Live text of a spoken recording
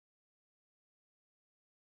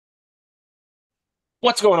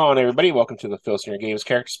What's going on, everybody? Welcome to the Filsinger Games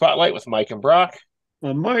Character Spotlight with Mike and Brock.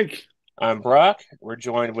 Mike. I'm Brock. We're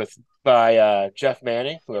joined by Jeff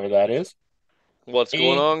Manning, whoever that is, What's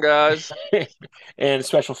going and, on, guys? and a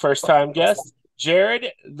special first-time guest, Jared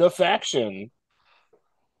the Faction.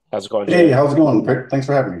 How's it going, Hey, Jared? how's it going? Thanks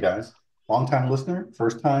for having me, guys. Long time listener,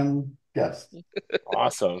 first time guest.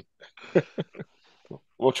 Awesome.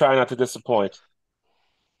 We'll try not to disappoint.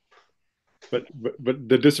 But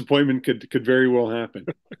the disappointment could very well happen.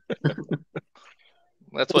 That's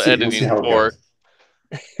We'll what see. We'll see editing's how it for.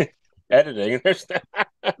 goes. Editing.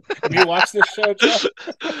 Have you watched this show, Jeff?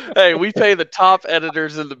 Hey, we pay the top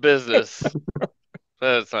editors in the business.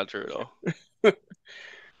 That's not true at all.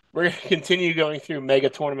 We're going to continue going through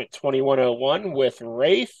MegaTournament 2101 with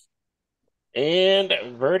Wraith and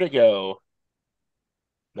Vertigo,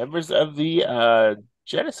 members of the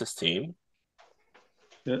Genesis team.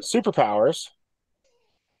 Yeah. Superpowers.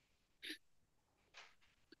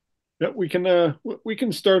 Yeah, we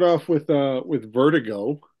can start off with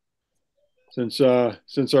Vertigo, since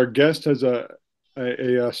our guest has a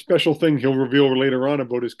special thing he'll reveal later on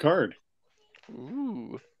about his card.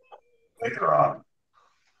 Ooh. Later on.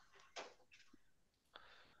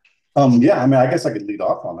 Yeah, I mean, I guess I could lead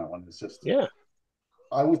off on that one. It's just, Yeah.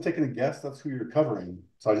 I was taking a guess that's who you're covering.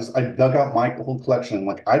 So I dug out my whole collection.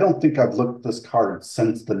 Like, I don't think I've looked at this card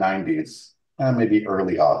since the 90s, maybe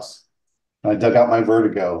early aughts. And I dug out my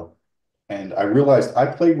Vertigo, and I realized I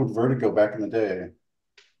played with Vertigo back in the day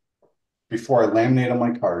before I laminated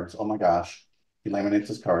my cards. Oh my gosh, he laminates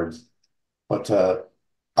his cards. But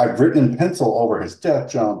I've written in pencil over his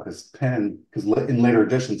death jump, his pen, because in later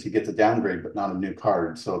editions he gets a downgrade, but not a new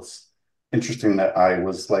card. So it's interesting that I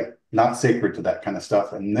was like not sacred to that kind of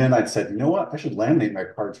stuff. And then I said, you know what? I should laminate my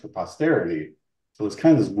cards for posterity. So it's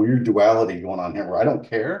kind of this weird duality going on here where I don't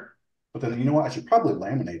care, but then you know what? I should probably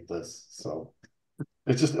laminate this. So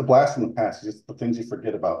it's just a blast from the past. It's just the things you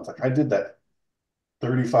forget about. It's like I did that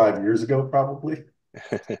 35 years ago, probably,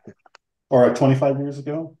 or 25 years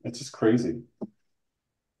ago. It's just crazy. I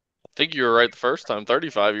think you were right the first time,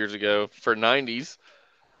 35 years ago for 90s.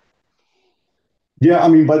 Yeah, I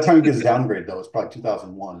mean, by the time he gets downgrade, though, it's probably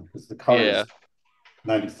 2001 because the card Yeah. is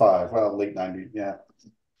 95, well, late 90s, yeah,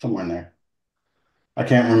 somewhere in there. I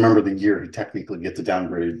can't remember the year he technically gets a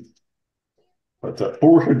downgrade, but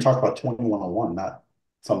we're here to talk about 2101, not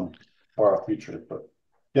some far off future. But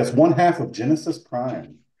yes, one half of Genesis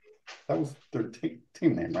Prime. That was their team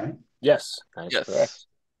name, right? Yes, that is correct.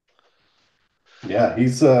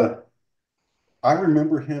 Yes. Yeah, I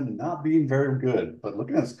remember him not being very good, but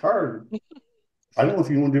looking at his card, I don't know if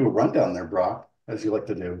you want to do a rundown there, Brock, as you like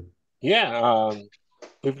to do. Yeah.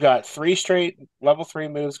 We've got 3 straight level 3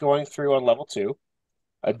 moves going through on level 2.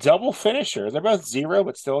 A double finisher. They're both 0,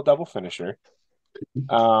 but still a double finisher.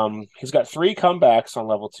 He's got 3 comebacks on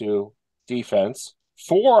level 2 defense,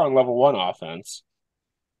 4 on level 1 offense.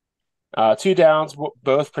 2 downs,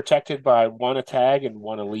 both protected by 1 a tag and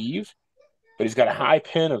 1 a leave. But he's got a high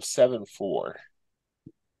pin of 7-4.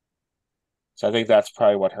 So I think that's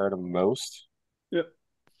probably what hurt him most. Yep.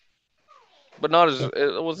 But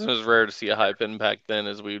it wasn't as rare to see a high pin back then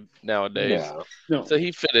as we nowadays. No. So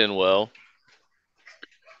he fit in well.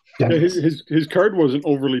 Yeah, his card wasn't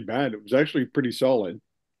overly bad. It was actually pretty solid.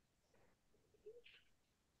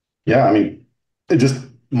 Yeah, I mean, it just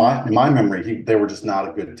in my memory, they were just not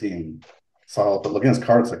a good team. Solid, but looking at his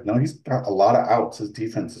cards, like no, he's got a lot of outs. His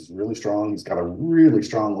defense is really strong. He's got a really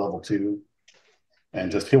strong level 2,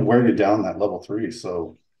 and just he'll wear you down that level 3.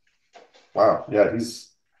 So, wow, yeah,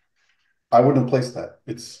 I wouldn't have placed that.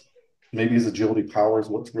 It's maybe his agility power is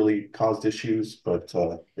what's really caused issues, but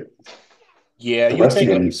Yeah, the you would rest of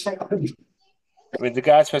think. them. I mean, the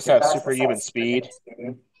guy's supposed to have superhuman speed.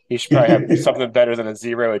 He should probably have something better than a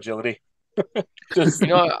 0 agility. Just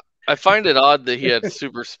I find it odd that he had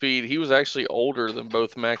super speed. He was actually older than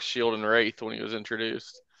both Max Shield and Wraith when he was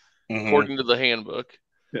introduced, according to the handbook.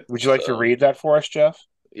 Would you like to read that for us, Jeff?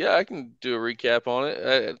 Yeah, I can do a recap on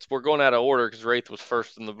it. We're going out of order because Wraith was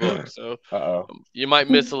first in the book, so you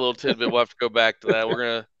might miss a little tidbit. We'll have to go back to that. We're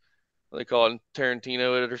gonna, what they call it,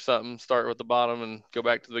 Tarantino it or something. Start with the bottom and go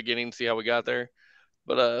back to the beginning and see how we got there.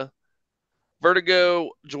 But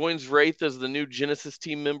Vertigo joins Wraith as the new Genesis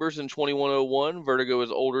team members in 2101. Vertigo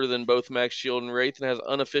is older than both Max Shield and Wraith and has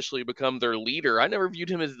unofficially become their leader. I never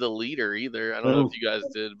viewed him as the leader either. I don't know if you guys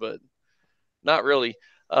did, but not really.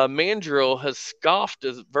 Mandrill has scoffed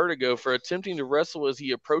at Vertigo for attempting to wrestle as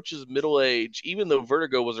he approaches middle age, even though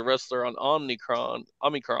Vertigo was a wrestler on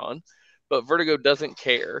Omicron, but Vertigo doesn't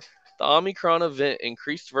care. The Omicron event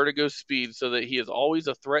increased Vertigo's speed so that he is always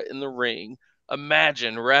a threat in the ring.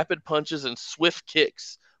 Imagine rapid punches and swift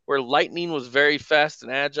kicks Where Lightning was very fast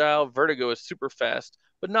and agile, Vertigo is super fast,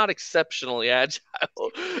 but not exceptionally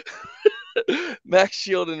agile. Max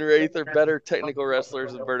Shield and Wraith are better technical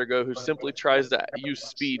wrestlers than Vertigo, who simply tries to use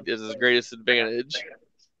speed as his greatest advantage.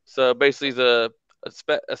 So basically, he's a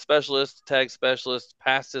specialist, tag specialist,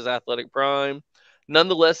 past his athletic prime.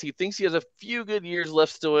 Nonetheless, he thinks he has a few good years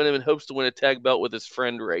left still in him and hopes to win a tag belt with his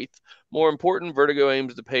friend Wraith. More important, Vertigo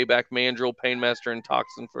aims to pay back Mandrill, Painmaster, and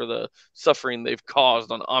Toxin for the suffering they've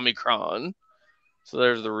caused on Omicron. So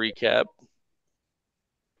there's the recap.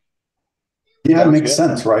 Yeah, it makes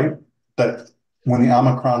sense, right? That when the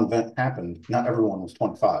Omicron event happened, not everyone was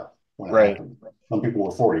 25 when it happened. Some people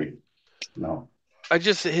were 40. No.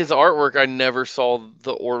 His artwork, I never saw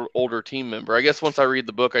the older team member. I guess once I read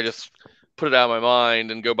the book, I just put it out of my mind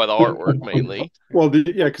and go by the artwork mainly. Well,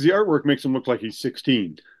 because the artwork makes him look like he's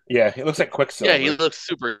 16. Yeah, he looks like Quicksilver. Yeah, he looks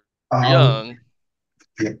super young.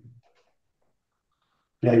 Yeah,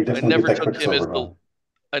 you definitely get that Quicksilver.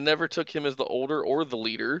 I never took him as the older or the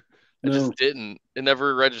leader. I No. just didn't. It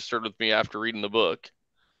never registered with me after reading the book.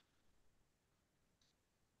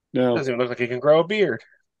 No. Doesn't even look like he can grow a beard.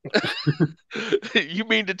 You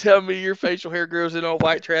mean to tell me your facial hair grows in all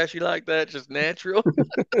white trashy like that, just natural?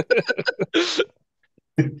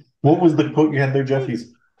 What was the quote you had there, Jeff?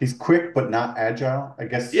 He's quick but not agile. I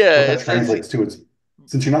guess yeah, what that translates to is,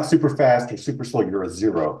 since you're not super fast or super slow, you're a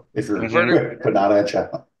 0. If you're quick but not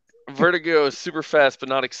agile. Vertigo is super fast but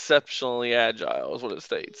not exceptionally agile, is what it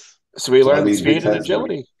states. So we learned speed and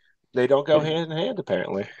agility. They don't go hand in hand,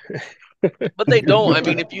 apparently. But they don't. I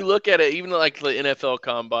mean, if you look at it, even like the NFL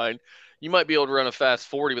Combine, you might be able to run a fast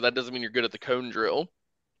 40, but that doesn't mean you're good at the cone drill.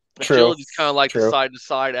 Agility is kind of like the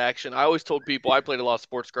side-to-side action. I always told people, I played a lot of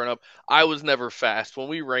sports growing up, I was never fast. When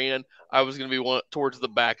we ran, I was going to be towards the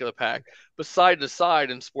back of the pack. But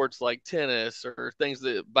side-to-side in sports like tennis or things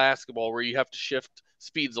that basketball where you have to shift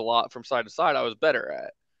speeds a lot from side to side, I was better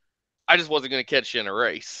at. I just wasn't going to catch you in a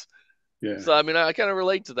race. Yeah. So, I mean, I kind of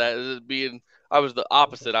relate to that as being, I was the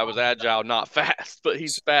opposite. I was agile, not fast, but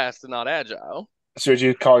he's fast and not agile. So would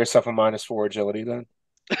you call yourself a -4 agility then?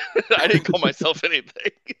 I didn't call myself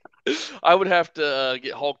anything. I would have to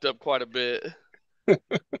get hulked up quite a bit. So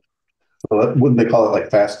wouldn't they call it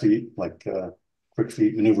like fast feet, like quick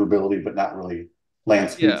feet, maneuverability, but not really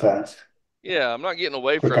land speed fast? Yeah, I'm not getting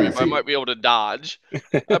away from him. I might be able to dodge.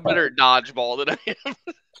 I'm better at dodgeball than I am.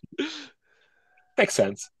 Makes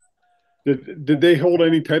sense. Did they hold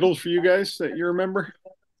any titles for you guys that you remember?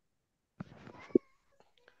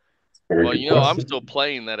 Well, you know, I'm still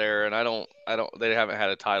playing that era, and they haven't had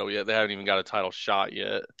a title yet. They haven't even got a title shot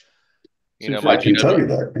yet. You know, I can tell you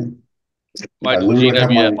that. My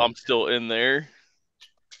GWF, I'm still in there.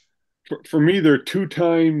 For me, they're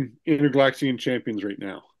 2-time Intergalaxian champions right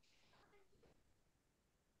now.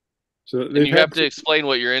 So and you have to explain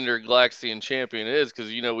what your Intergalaxian champion is,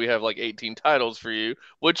 because you know we have like 18 titles for you.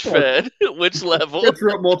 Which fed? Which level?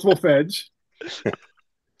 Throughout multiple feds.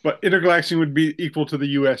 But Intergalaxian would be equal to the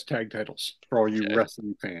U.S. tag titles for all you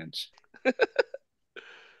wrestling fans.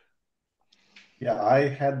 Yeah, I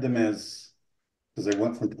had them as, because they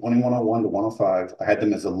went from 2101 to 105. I had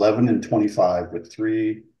them as 11 and 25 with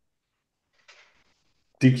 3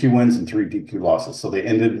 DQ wins and 3 DQ losses. So they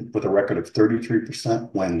ended with a record of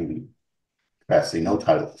 33% win capacity, no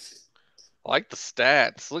titles. I like the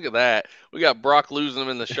stats. Look at that. We got Brock losing them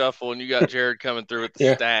in the shuffle, and you got Jared coming through with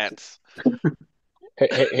the stats.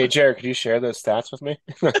 Hey, Jared, could you share those stats with me?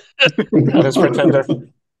 Let's pretend they're...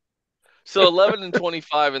 So 11 and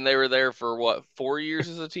 25, and they were there for what, 4 years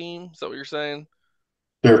as a team? Is that what you're saying?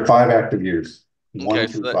 There are 5 active years, 1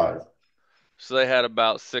 through 5. So they had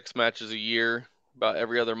about 6 matches a year, about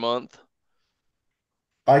every other month.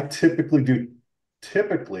 I typically do.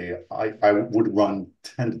 Typically, I would run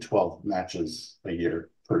 10 to 12 matches a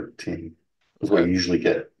year per team. Is what you usually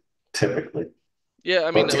get typically. Yeah,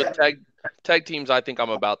 I mean, with tag teams, I think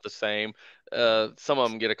I'm about the same. Some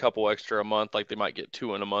of them get a couple extra a month, like they might get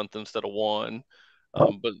 2 in a month instead of 1.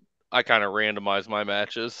 But I kind of randomize my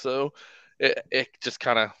matches, so it just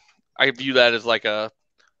kind of, I view that as like a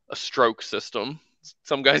stroke system.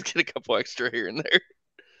 Some guys get a couple extra here and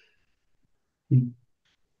there.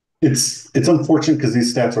 It's unfortunate because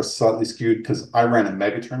these stats are slightly skewed because I ran a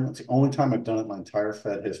MegaTournament. It's the only time I've done it in my entire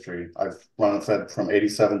Fed history. I've run a Fed from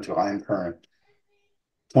 87 to I am current.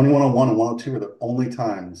 2101 and 102 are the only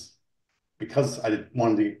times, because I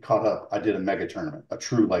wanted to get caught up, I did a MegaTournament, a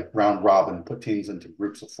true like round robin, put teams into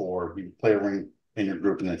groups of 4. You play a ring in your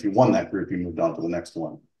group, and then if you won that group, you moved on to the next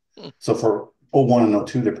one. So for 01 and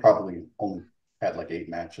 02, they probably only had like 8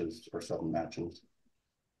 matches or 7 matches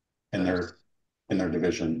in their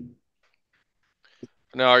division.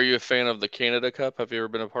 Now, are you a fan of the Canada Cup? Have you ever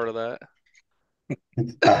been a part of that?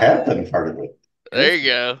 I have been a part of it. There you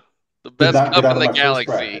go. The Did best not cup get out in of the my first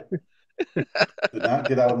galaxy. bracket. Did not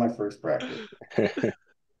get out of my first bracket.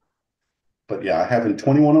 But yeah, I have in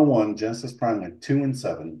 2101 Genesis Prime went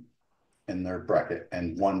 2-7 in their bracket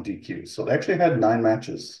and 1 DQ. So they actually had 9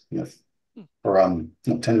 matches, or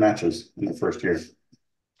 10 matches in the first year.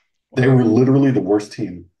 They were literally the worst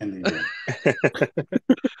team in the year.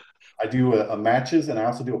 I do a matches, and I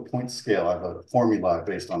also do a point scale. I have a formula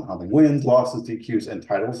based on how many wins, losses, DQs, and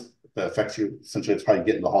titles that affects you. Essentially, it's how you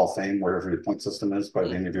get in the Hall of Fame, wherever your point system is by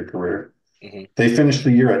the end of your career. They finished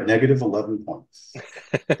the year at negative 11 points.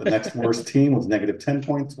 The next worst team was negative 10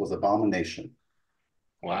 points, was Abomination.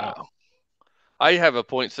 Wow. I have a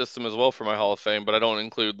point system as well for my Hall of Fame, but I don't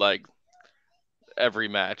include like every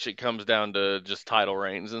match. It comes down to just title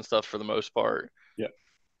reigns and stuff for the most part. Yeah.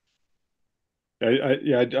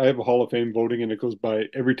 I have a Hall of Fame voting, and it goes by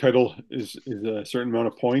every title is a certain amount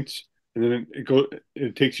of points, and then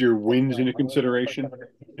it takes your wins into consideration,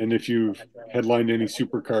 and if you've headlined any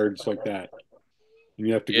super cards like that, and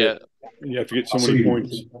you have to get so many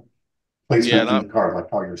points. Placement in the card, like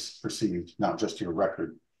how you're perceived, not just your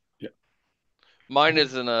record. Yeah. Mine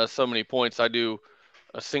isn't so many points. I do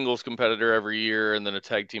a singles competitor every year and then a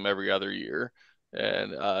tag team every other year.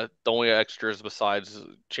 And the only extras besides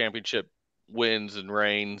championship wins and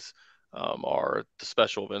reigns are the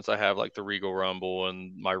special events I have, like the Regal Rumble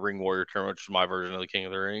and my Ring Warrior tournament, which is my version of the King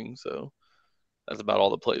of the Ring. So that's about all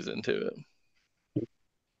that plays into it.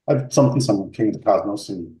 I've something King of the Cosmos,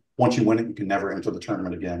 and once you win it, you can never enter the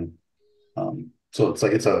tournament again. So it's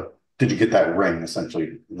like did you get that ring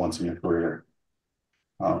essentially once in your career?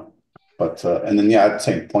 And then I'd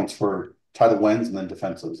say points for title wins and then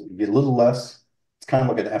defenses. You get a little less. It's kind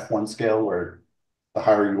of like an F1 scale where the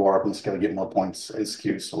higher you are up in the scale, you get more points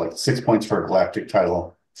SQs. So like 6 points for a galactic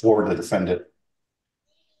title, 4 to defend it,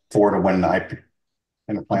 4 to win an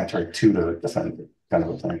interplanetary, 2 to defend it, kind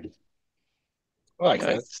of a thing. I like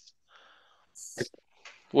that.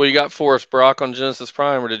 Well, you got for us, Brock, on Genesis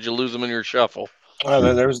Prime, or did you lose them in your shuffle?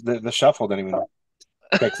 Oh, there's the shuffle didn't even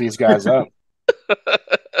pick these guys up.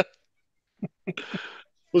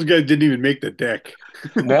 Those guys didn't even make the deck.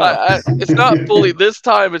 No, it's not fully. This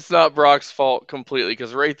time, it's not Brock's fault completely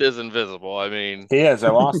because Wraith is invisible. I mean, he is.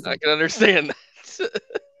 I lost him. I can understand that.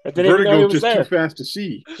 I didn't even know he was just there. Too fast to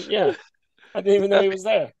see. Yeah, I didn't even know he was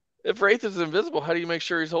there. If Wraith is invisible, how do you make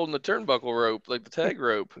sure he's holding the turnbuckle rope, like the tag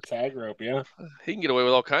rope? The tag rope, yeah. He can get away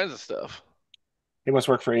with all kinds of stuff. He must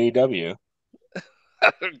work for AEW.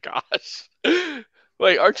 Gosh.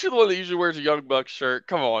 Wait, aren't you the one that usually wears a Young Bucks shirt?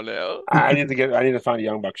 Come on now. I need to find a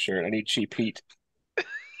Young Bucks shirt. I need Cheap Heat.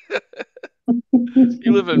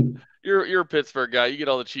 You're a Pittsburgh guy. You get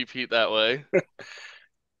all the cheap heat that way.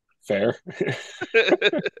 Fair.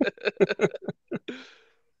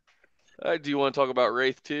 Do you want to talk about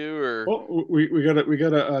Wraith too, or? Oh, we gotta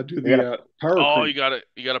do the power. Oh, creep.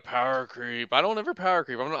 you got a power creep. I don't ever power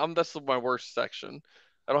creep. That's my worst section.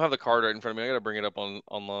 I don't have the card right in front of me. I gotta bring it up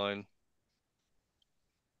online.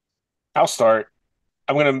 I'll start.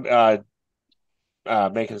 I'm gonna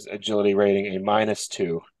make his agility rating a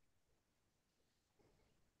 -2.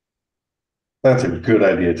 That's a good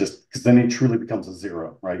idea, just because then he truly becomes a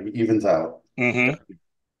 0, right? He evens out. Mm-hmm.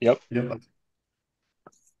 Yep.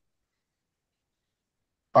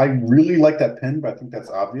 I really like that pin, but I think that's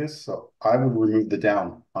obvious. So I would remove the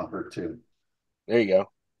down on her too. There you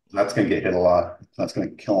go. That's going to get hit a lot. That's going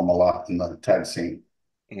to kill him a lot in the tag scene.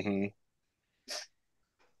 Mm-hmm.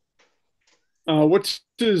 What's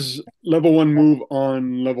his level 1 move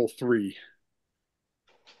on level 3?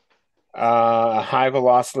 High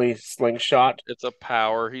velocity slingshot. It's a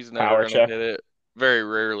power. He's never going to hit it. Very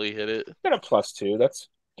rarely hit it. Got a +2. That's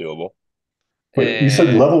doable. Wait, you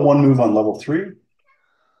said level 1 move on level 3?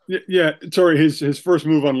 Yeah. Sorry, his first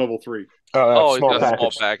move on level 3. Oh, he's got a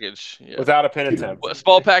small package. Yeah. Without a pin attempt.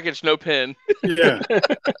 Small package, no pin. Yeah.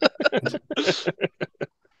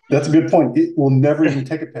 That's a good point. It will never even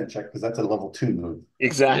take a pin check because that's a level 2 move.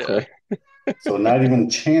 Exactly. Yeah. So not even a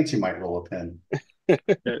chance you might roll a pin.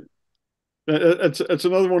 Yeah. That's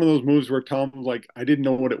another one of those moves where Tom's like, I didn't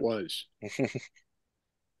know what it was.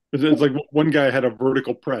 It's like one guy had a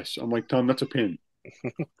vertical press. I'm like, Tom, that's a pin.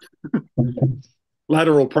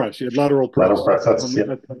 Lateral press. He had lateral press. Lateral press.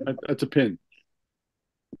 That's a pin.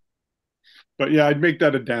 But yeah, I'd make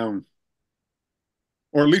that a down,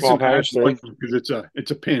 or at least small package 3 because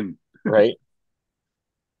it's a pin. Right.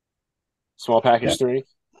 Small package 3.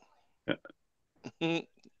 Yeah.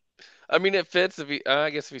 I mean, it fits. I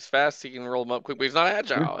guess if he's fast, he can roll him up quick. But he's not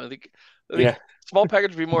agile. I think yeah. Small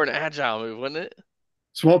package would be more an agile move, wouldn't it?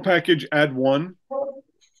 Small package, add 1,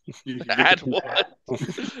 Add one.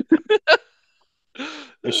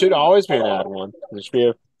 There should always be an add one. There should be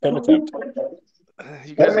a pin attempt.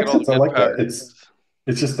 You That guys makes got all the sense. I good like power. that.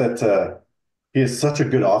 It's just that he has such a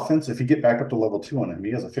good offense. If you get back up to level 2 on him,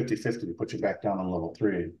 he has a 50-50 to put you back down on level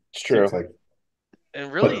 3. It's true. So it's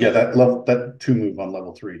And really, but yeah, that 2 move on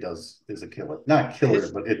level 3 is a killer. Not killer,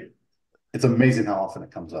 but it's amazing how often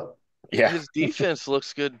it comes up. Yeah. His defense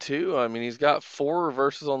looks good too. I mean, he's got 4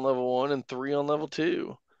 reverses on level 1 and 3 on level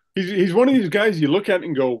 2. He's one of these guys you look at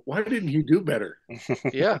and go, why didn't he do better?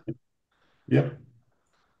 Yeah. Yep.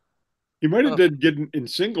 He might have did get in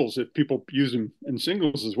singles if people use him in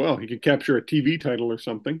singles as well. He could capture a TV title or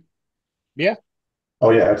something. Yeah.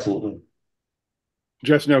 Oh yeah, absolutely.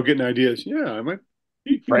 Jeff's now getting ideas. Yeah, I might.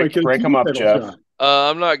 He might get a break TV him up, title Jeff. shot.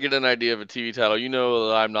 I'm not getting an idea of a TV title. You know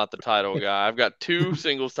that I'm not the title guy. I've got 2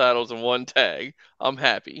 singles titles and 1 tag. I'm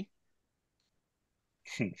happy.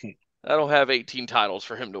 I don't have 18 titles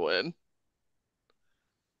for him to win.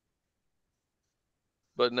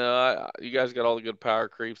 But no, you guys got all the good power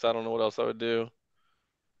creeps. I don't know what else I would do.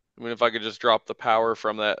 I mean, if I could just drop the power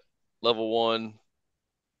from that level 1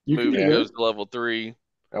 move that goes to level 3.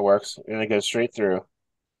 That works. And it goes straight through.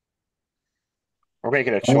 We're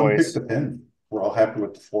making a I want to pick choice. the pin. We're all happy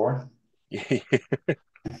with the 4.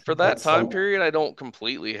 For that time period, I don't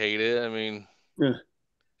completely hate it. I mean, Yeah.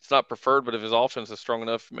 it's not preferred, but if his offense is strong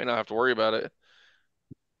enough, you may not have to worry about it.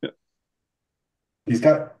 Yeah. He's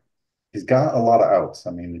got a lot of outs.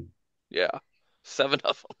 I mean, yeah, 7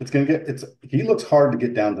 of them. He looks hard to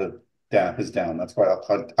get down to his down. That's why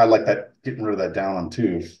I like that, getting rid of that down on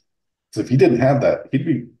 2. Because if he didn't have that,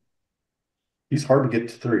 he's hard to get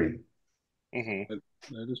to 3. Mm-hmm.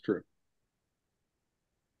 That is true.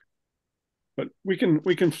 But we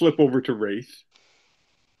can flip over to Wraith.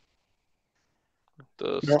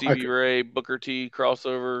 The Stevie Ray Booker T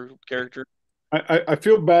crossover character. I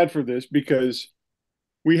feel bad for this because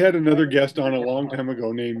we had another guest on a long time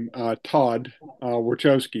ago named Todd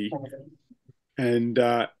Warchowski, and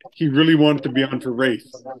he really wanted to be on for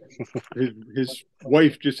Wraith. His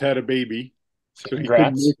wife just had a baby, so he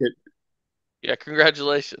couldn't make it. Yeah,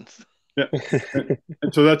 congratulations. Yeah,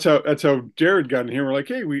 and so that's how Jared got in here. We're like,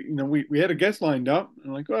 hey, we had a guest lined up.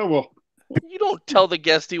 I'm like, oh well. You don't tell the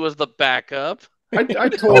guest he was the backup. I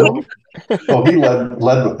told him. Oh, he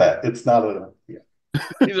led with that. It's not a. Yeah.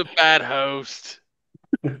 He's a bad host.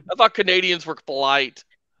 I thought Canadians were polite.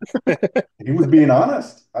 He was being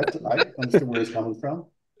honest. I understand where he's coming from.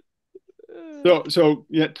 So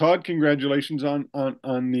yeah, Todd, congratulations on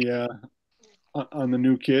the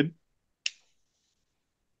new kid.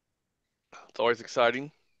 It's always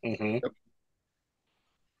exciting. Mm-hmm.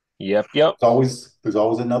 Yep. There's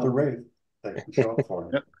always another Wraith that can show up for him.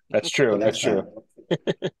 Yep. That's true. That's true.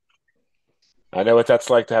 I know what that's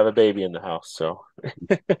like to have a baby in the house. So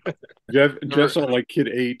Jeff's on like kid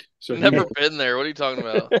 8. So never been there. What are you talking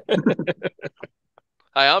about?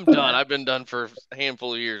 Hi, I'm done. I've been done for a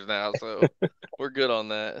handful of years now, so we're good on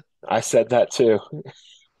that. I said that too.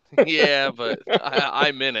 Yeah, but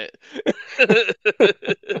I'm in it.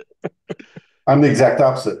 I'm the exact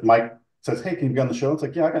opposite. Mike says, "Hey, can you be on the show?" It's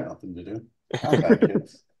like, yeah, I got nothing to do. I got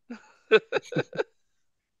kids.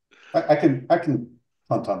 I can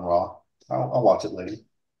hunt on Raw. I'll watch it later.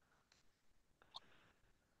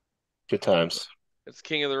 Good times. It's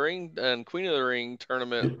King of the Ring and Queen of the Ring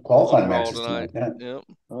tournament qualifying matches tonight. Yeah. Yep.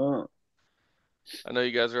 Oh. I know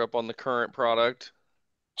you guys are up on the current product.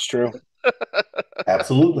 It's true.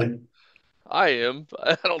 Absolutely. I am.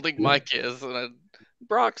 I don't think Mike is. And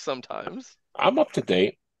Brock sometimes. I'm up to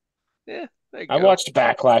date. Yeah, there you I go. watched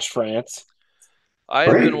Backlash France. I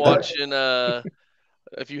have been watching.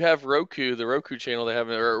 If you have Roku, the Roku channel, they have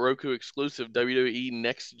a Roku exclusive WWE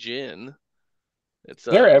Next Gen.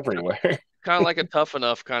 They're everywhere. Kind of like a Tough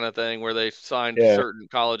Enough kind of thing where they signed certain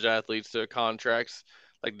college athletes to contracts,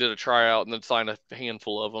 like did a tryout and then signed a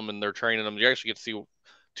handful of them and they're training them. You actually get to see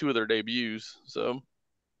 2 of their debuts. So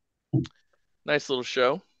nice little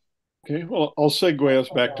show. Okay, well, I'll segue us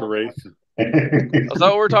back to Wraith. Is that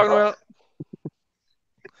what we're talking about?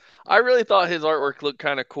 I really thought his artwork looked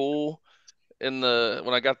kind of cool when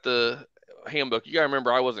I got the handbook. You gotta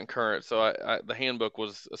remember I wasn't current, so the handbook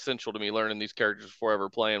was essential to me learning these characters before ever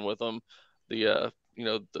playing with them. The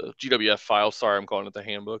the GWF file. Sorry, I'm calling it the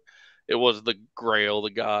handbook. It was the Grail,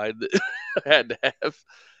 the guide that I had to have.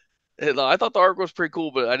 And I thought the artwork was pretty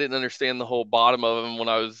cool, but I didn't understand the whole bottom of him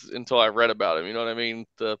until I read about him. You know what I mean?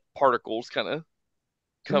 The particles kind of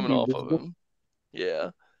coming off of him.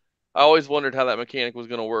 Yeah. I always wondered how that mechanic was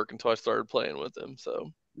going to work until I started playing with him.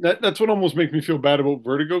 So that's what almost makes me feel bad about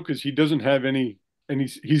Vertigo because he doesn't have any, and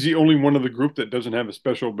he's the only one of the group that doesn't have a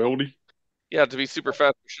special ability. Yeah, to be super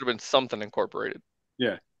fast, there should have been something incorporated.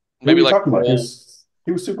 Yeah. Maybe like talking about?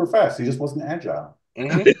 He was super fast. He just wasn't agile.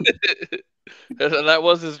 That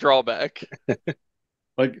was his drawback.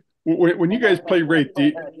 Like when you guys play Wraith,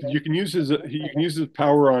 you can use his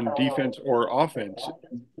power on defense or offense.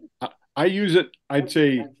 I use it, I'd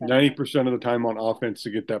say 90% of the time on offense to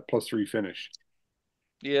get that +3 finish.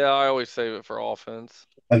 Yeah, I always save it for offense.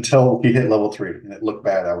 Until he hit level 3 and it looked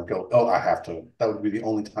bad, I would go, oh, I have to. That would be the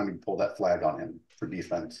only time you pull that flag on him for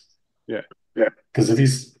defense. Yeah. Yeah. Because if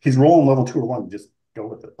he's rolling level 2 or 1, just go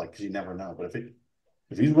with it. Like, because you never know. But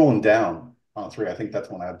if he's rolling down on 3, I think that's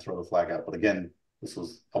when I'd throw the flag out. But again, this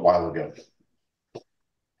was a while ago.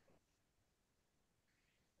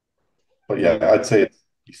 But yeah, I'd say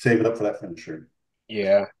you save it up for that finisher.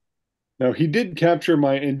 Yeah. Now he did capture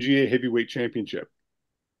my NGA heavyweight championship.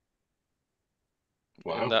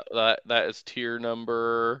 Wow. And that is tier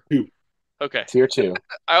number 2. Okay. Tier 2.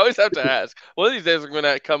 I always have to ask. One of these days, I'm going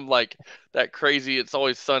to come like that crazy "It's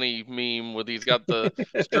Always Sunny" meme where he's got the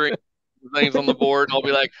string things on the board, and I'll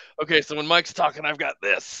be like, okay, so when Mike's talking, I've got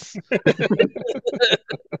this.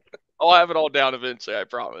 I'll have it all down eventually, I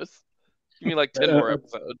promise. Give me like 10 more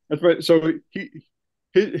episodes. That's right. So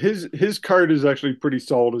his card is actually pretty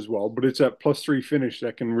solid as well, but it's that +3 finish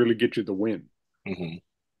that can really get you the win. Mm-hmm.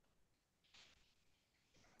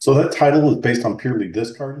 So that title is based on purely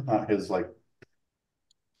this card, not his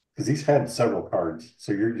because he's had several cards.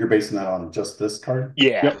 So you're basing that on just this card?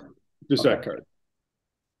 Yeah. Yep. Just that card.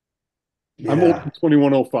 Yeah. I'm old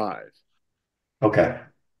 2105. Okay.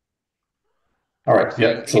 All right.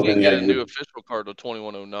 Yeah. So then get a new official card with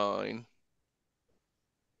 2109.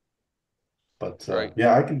 But right.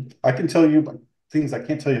 Yeah, I can tell you things. I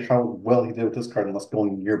can't tell you how well he did with this card unless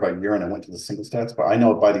going year by year and I went to the single stats. But I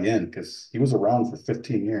know by the end because he was around for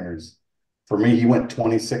 15 years. For me, he went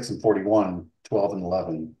 26 and 41, 12 and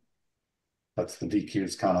 11. That's the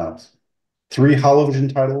DQs count out. 3 Hollow Vision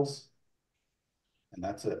titles, and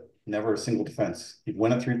that's it. Never a single defense. He'd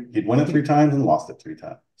win it 3 times and lost it 3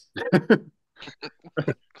 times.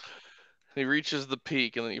 He reaches the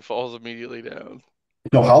peak and then he falls immediately down.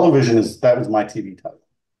 No, Hollow Vision that was my TV title.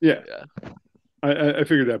 Yeah. I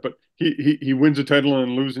figured that, but he wins a title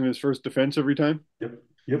and losing his first defense every time.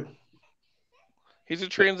 Yep. He's a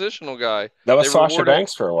transitional guy. That was Sasha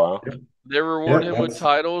Banks for a while. They reward him with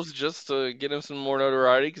titles just to get him some more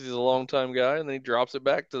notoriety because he's a long-time guy, and then he drops it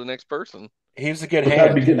back to the next person. He's a good hand.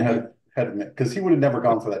 I'd be getting ahead of him because he would have never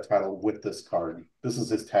gone for that title with this card. This is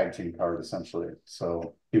his tag team card, essentially.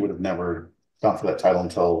 So he would have never gone for that title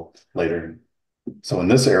until later. So in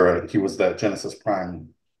this era, he was that Genesis Prime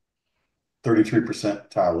 33%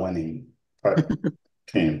 tile winning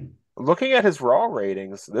team. Looking at his raw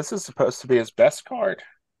ratings, this is supposed to be his best card.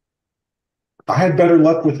 I had better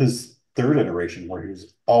luck with his 3rd iteration where he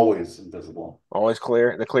was always invisible. Always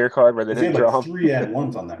clear. The clear card where they didn't draw him. 3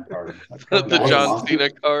 add-1s on that card. The John Cena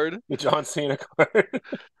card. The John Cena card.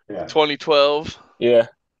 Yeah. 2012. Yeah.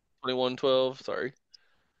 2112. Sorry.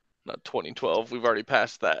 Not 2012. We've already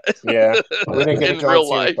passed that. Yeah. We didn't get a John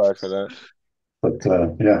Cena card for that. But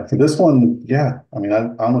yeah, for this one, yeah. I mean, I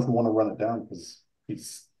don't know if we want to run it down because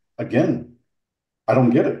he's, again, I don't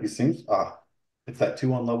get it. He seems, it's that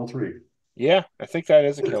 2 on level 3. Yeah, I think that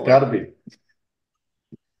is a killer. It's got to be.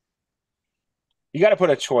 You got to put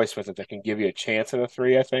a choice with it that can give you a chance at a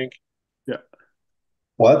 3, I think. Yeah.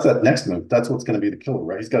 Well, that's that next move. That's what's going to be the killer,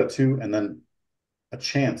 right? He's got a 2 and then a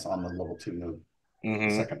chance on the level 2 move.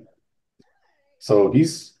 Mm-hmm. Second. So he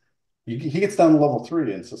gets down to level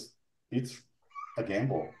 3 and it's a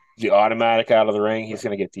gamble. The automatic out of the ring, he's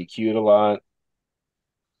going to get DQ'd a lot.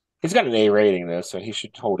 He's got an A rating though, so he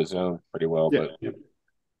should hold his own pretty well. Yeah.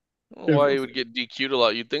 But why he would get DQ'd a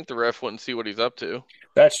lot? You'd think the ref wouldn't see what he's up to.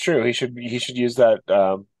 That's true. He should use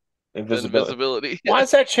that invisibility. Why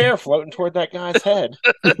is that chair floating toward that guy's head?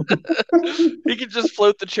 He could just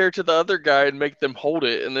float the chair to the other guy and make them hold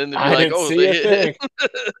it, and then they'd be I like, didn't "Oh, see they a hit." thing.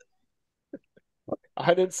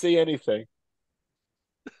 I didn't see anything.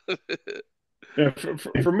 Yeah,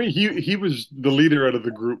 for me, he was the leader out of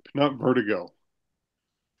the group, not Vertigo.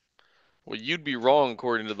 Well, you'd be wrong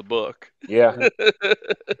according to the book. Yeah.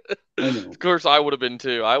 Of course, I would have been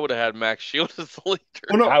too. I would have had Max Shield as the leader.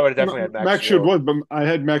 Well, no, I would have definitely had Max Shield was, but I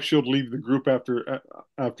had Max Shield leave the group after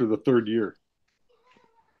the 3rd year.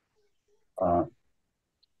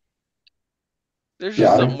 There's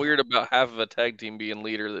just something weird about half of a tag team being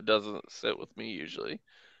leader that doesn't sit with me usually.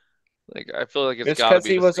 Like I feel like it's got to be because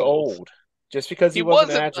he was singles. old. Just because he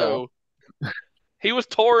wasn't agile. Though. He was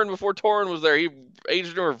Torrin before Torrin was there. He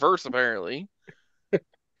aged in reverse apparently. He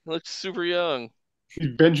looks super young. He's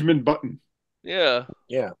Benjamin Button. Yeah.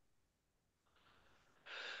 Yeah.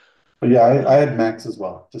 But yeah, I had Max as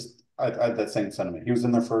well. Just I had that same sentiment. He was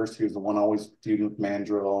in there first. He was the one always feuding with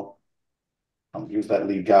Mandrill. He was that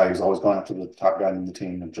lead guy. He was always going after the top guy in the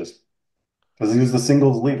team, and just because he was the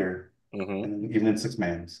singles leader, and even in six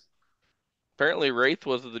mans. Apparently, Wraith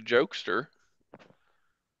was the jokester.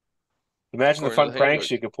 Imagine the fun pranks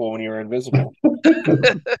you could pull when you were invisible.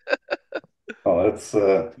 Oh, that's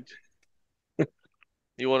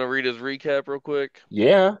You want to read his recap real quick?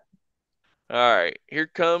 Yeah. All right, here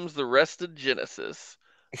comes the rest of Genesis.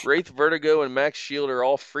 Wraith, Vertigo, and Max Shield are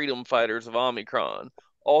all freedom fighters of Omicron.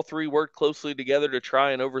 All three worked closely together to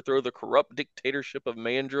try and overthrow the corrupt dictatorship of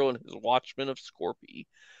Mandrill and his Watchmen of Scorpii.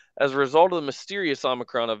 As a result of the mysterious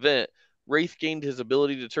Omicron event, Wraith gained his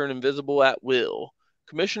ability to turn invisible at will.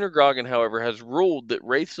 Commissioner Grogan, however, has ruled that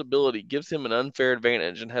Wraith's ability gives him an unfair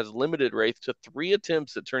advantage and has limited Wraith to 3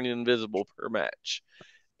 attempts at turning invisible per match.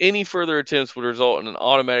 Any further attempts would result in an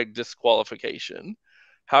automatic disqualification.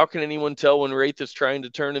 How can anyone tell when Wraith is trying to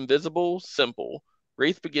turn invisible? Simple.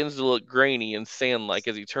 Wraith begins to look grainy and sand-like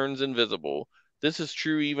as he turns invisible. This is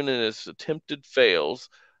true even in his attempted fails,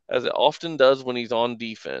 as it often does when he's on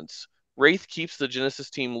defense. Wraith keeps the Genesis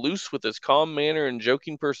team loose with his calm manner and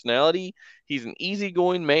joking personality. He's an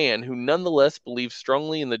easygoing man who nonetheless believes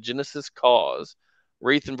strongly in the Genesis cause.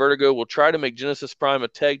 Wraith and Vertigo will try to make Genesis Prime a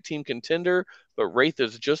tag team contender, but Wraith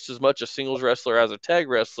is just as much a singles wrestler as a tag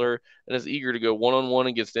wrestler and is eager to go one-on-one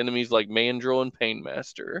against enemies like Mandrill and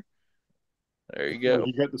Painmaster. There you go. Well,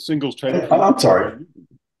 he got the singles title. I'm sorry.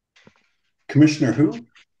 Commissioner who?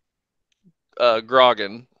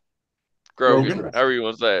 Grogan. However you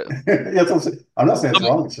want to say it. Yeah, I'm not saying it's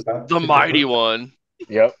wrong. It's just the mighty one.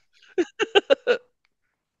 Yep.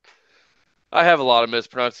 I have a lot of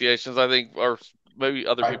mispronunciations, I think, or maybe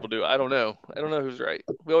other people do. I don't know. I don't know who's right.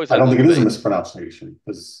 We always. I don't think it is a mispronunciation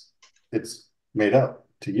because it's made up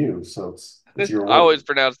to you, so it's your word. I always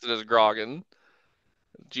pronounced it as Grogan.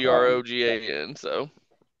 Grogan. So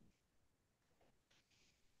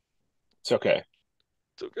it's okay.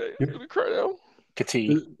 It's okay. Let me cry now.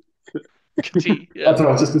 Kati. Yeah. That's what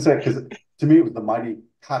I was just gonna say, because to me it was the mighty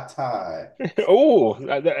Katai. Oh,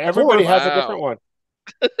 everybody has a different one.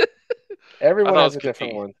 Everyone has a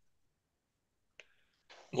different one.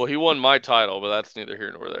 Well, he won my title, but that's neither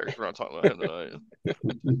here nor there. We're not talking about him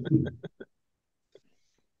tonight.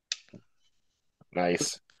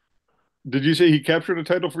 Nice. Did you say he captured a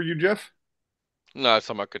title for you, Jeff? No, it's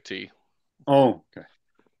talking about Kati. Oh, okay.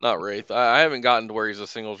 Not Wraith. I haven't gotten to where he's a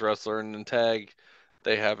singles wrestler, and in tag,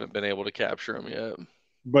 they haven't been able to capture him yet.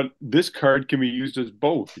 But this card can be used as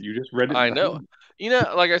both. You just read it. I know. You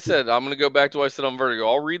know, like I said, I'm going to go back to what I said on Vertigo.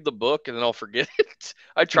 I'll read the book, and then I'll forget it.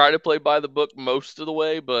 I try to play by the book most of the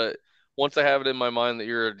way, but once I have it in my mind that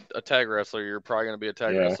you're a tag wrestler, you're probably going to be a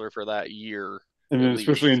tag wrestler for that year. And then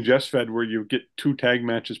especially in Jess Fed, where you get 2 tag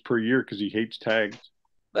matches per year because he hates tags.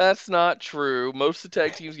 That's not true. Most of the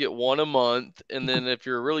tag teams get 1 a month, and then if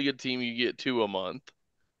you're a really good team, you get 2 a month.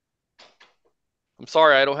 I'm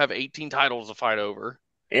sorry, I don't have 18 titles to fight over.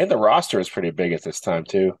 And the roster is pretty big at this time,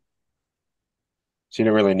 too. So you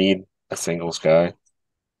don't really need a singles guy.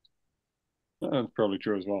 That's probably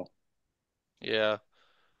true as well. Yeah.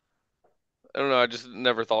 I don't know. I just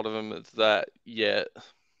never thought of him as that yet.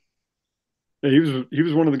 Yeah, he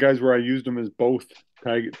was one of the guys where I used him as both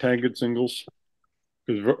tagged singles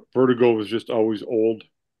because Vertigo was just always old,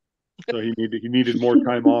 so he needed more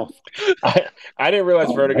time off. I didn't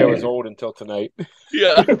realize Vertigo was old until tonight.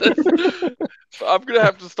 Yeah, I'm gonna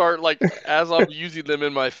have to start as I'm using them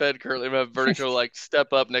in my Fed currently. I'm gonna have Vertigo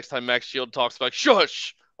step up next time Max Shield talks about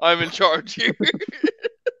shush. I'm in charge here.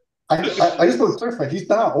 I just want to clarify. He's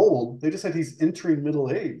not old. They just said he's entering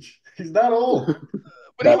middle age. He's not old.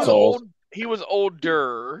 But he was old. He was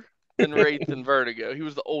older than Wraith and Vertigo. He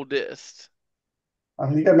was the oldest. I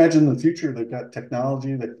mean, you gotta imagine in the future they've got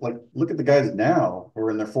technology that look at the guys now who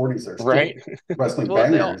are in their 40s. They're still wrestling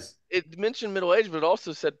bangers. It mentioned middle age, but it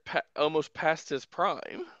also said almost past his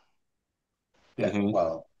prime. Yeah,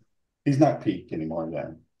 well, he's not peak anymore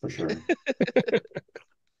then, for sure.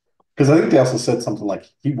 Because I think they also said something like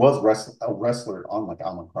he was a wrestler on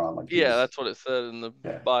Omicron. That's what it said in the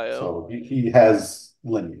bio. So he has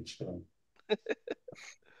lineage. So.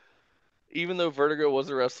 Even though Vertigo was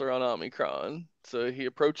a wrestler on Omicron, so he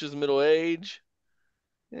approaches middle age.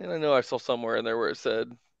 And I know I saw somewhere in there where it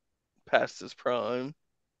said past his prime.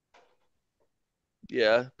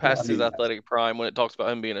 Yeah, past his athletic prime when it talks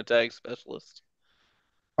about him being a tag specialist.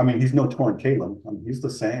 I mean, he's no Torn Kalen. I mean, he's the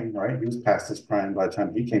same, right? He was past his prime by the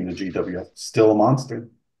time he came to GWF. Still a monster.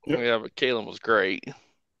 Yeah, but Kalen was great.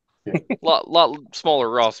 Yeah. lot smaller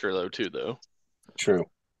roster though, too. True.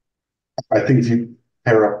 I think if you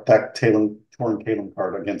pair up that Kalen Torin Kalin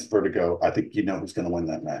card against Vertigo, I think you know who's going to win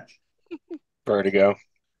that match. Vertigo.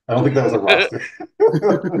 I don't think that was a roster.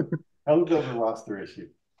 I don't think that was a roster issue.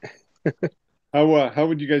 How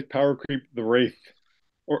would you guys power creep the Wraith?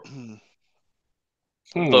 Or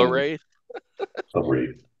The Wraith? The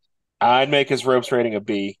Wraith. I'd make his ropes rating a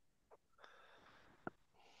B.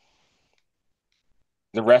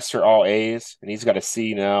 The rest are all A's, and he's got a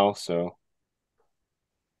C now, so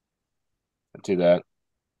I'd do that.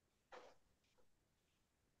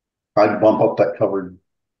 I'd bump up that covered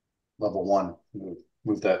level 1.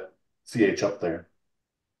 Move that CH up there.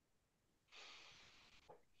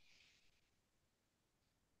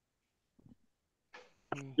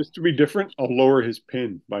 Just to be different, I'll lower his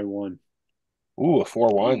pin by 1. Ooh, a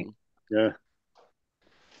 4-1. Yeah.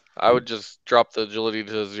 I would just drop the agility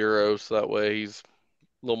to 0, so that way he's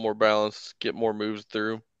a little more balanced, get more moves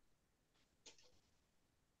through.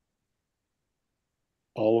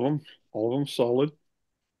 All of them solid.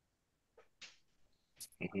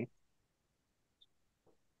 Mm-hmm.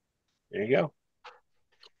 There you go.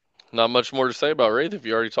 Not much more to say about Wraith if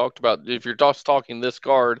you already talked about. If you're just talking this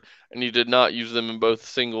card and you did not use them in both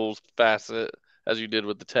singles facet as you did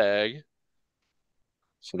with the tag.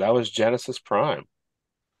 So that was Genesis Prime.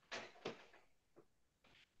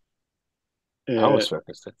 I was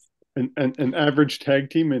focused. An average tag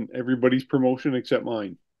team in everybody's promotion except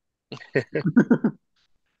mine.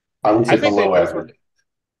 I would say below average.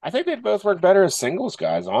 I think they'd both work better as singles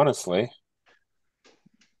guys, honestly.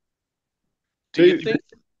 Do you think?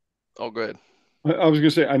 Oh, go ahead. I was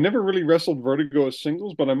gonna say I never really wrestled Vertigo as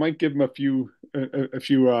singles, but I might give him a few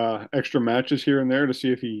extra matches here and there to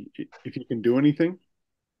see if he can do anything.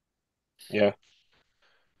 Yeah.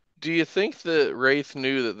 Do you think that Wraith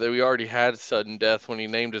knew that we already had sudden death when he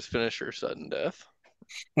named his finisher sudden death?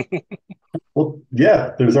 Well,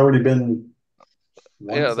 yeah, there's already been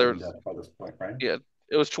one sudden death by this point, right? Yeah,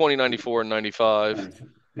 it was 2094 and 95.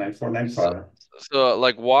 94, 95. So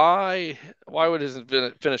like, why would his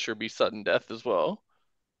finisher be sudden death as well?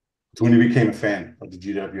 It's when he became a fan of the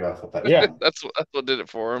GWF at that time. That's what did it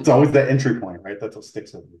for him. It's always that entry point, right? That's what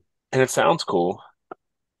sticks with you. And it sounds cool.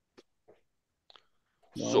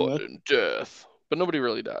 Sudden death. But nobody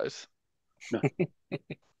really dies. No.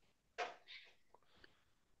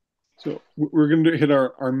 So we're going to hit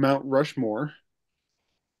our Mount Rushmore,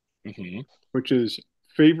 which is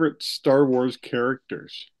favorite Star Wars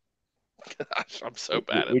characters. Gosh, I'm so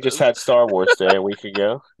bad at this. We just had Star Wars Day a week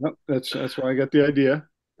ago. Nope, that's why I got the idea.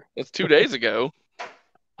 It's 2 days ago.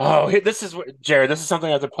 Oh, this is Jared. This is something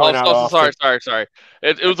I have to point out. Sorry.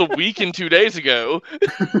 It was a week and 2 days ago.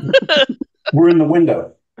 We're in the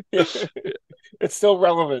window. It's still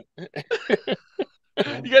relevant.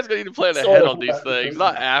 You guys need to plan ahead on these things,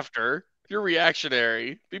 not after. You're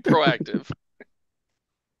reactionary. Be proactive.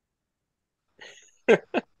 But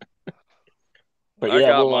I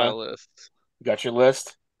got my list. You got your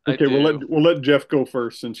list? Okay, we'll let Jeff go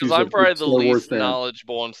first since he's I'm probably the least fan.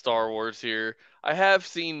 knowledgeable on Star Wars here. I have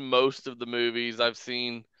seen most of the movies. I've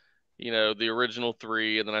seen, the original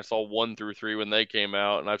 3, and then I saw 1 through 3 when they came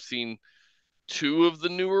out, and I've seen 2 of the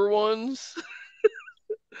newer ones.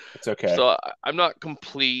 It's okay. So I'm not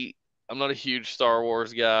complete. I'm not a huge Star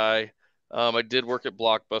Wars guy. I did work at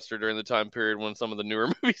Blockbuster during the time period when some of the newer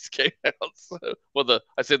movies came out. So,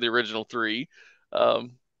 I said the original 3.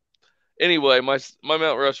 Anyway, my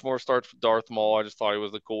Mount Rushmore starts with Darth Maul. I just thought he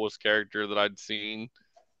was the coolest character that I'd seen.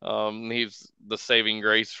 He's the saving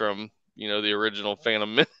grace from, the original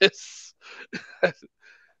Phantom Menace.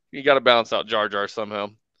 You got to balance out Jar Jar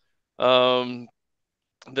somehow.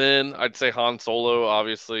 Then I'd say Han Solo,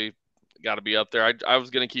 obviously, got to be up there. I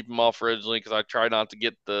was going to keep him off originally because I tried not to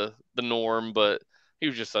get the norm, but he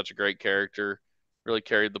was just such a great character. Really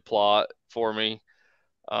carried the plot for me.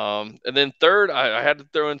 And then third, I had to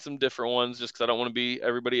throw in some different ones just because I don't want to be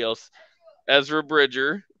everybody else. Ezra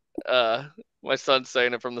Bridger. My son's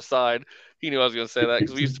saying it from the side. He knew I was going to say that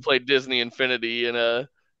because we used to play Disney Infinity, and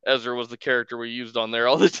Ezra was the character we used on there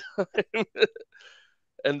all the time.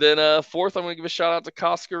 And then fourth, I'm going to give a shout out to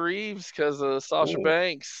Casca Reeves because of Sasha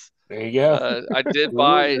Banks. There you go. I did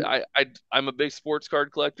buy. I'm a big sports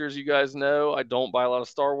card collector, as you guys know. I don't buy a lot of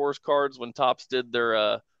Star Wars cards. When Topps did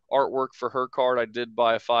their artwork for her card, I did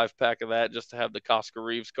buy a 5-pack of that just to have the Casca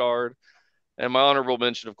Reeves card. And my honorable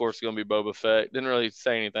mention, of course, is going to be Boba Fett. Didn't really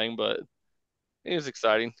say anything, but it was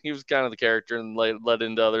exciting. He was kind of the character and led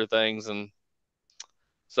into other things, and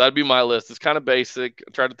so that'd be my list. It's kind of basic.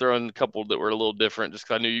 I tried to throw in a couple that were a little different just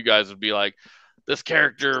because I knew you guys would be like, this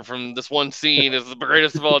character from this one scene is the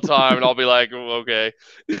greatest of all time. And I'll be like, oh, okay.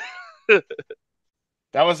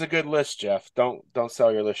 That was a good list, Jeff. Don't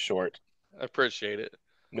sell your list short. I appreciate it.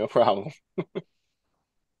 No problem.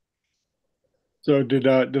 So did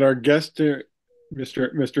our guest,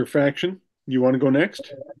 Mr. Faction, you want to go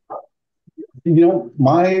next?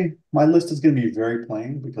 My list is going to be very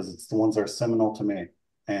plain because it's the ones that are seminal to me,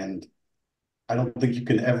 and I don't think you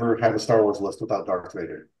can ever have a Star Wars list without Darth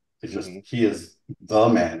Vader. It's just he is the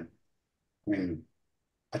man. I mean,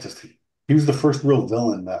 he was the first real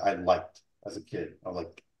villain that I liked as a kid. I was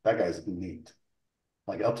like, that guy's neat.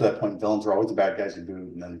 Like up to that point, villains were always the bad guys you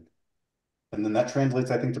booed, and then that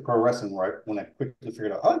translates, I think, to pro wrestling, where when I quickly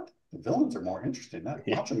figured out, oh, the villains are more interesting. That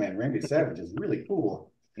Macho Man Randy Savage is really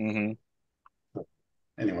cool. Mm-hmm. But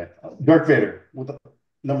anyway, Darth Vader with the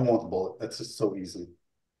number one with the bullet. That's just so easy.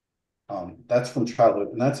 That's from childhood,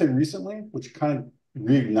 and I'd say recently, which kind of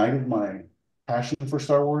reignited my passion for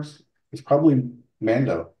Star Wars, is probably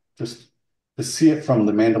Mando. Just to see it from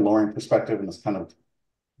the Mandalorian perspective and this kind of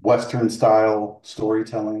Western style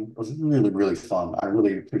storytelling was really, really fun. I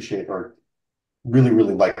really appreciate or really,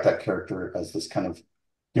 really like that character as this kind of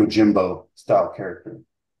Jimbo style character.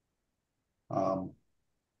 Um,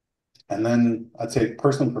 and then I'd say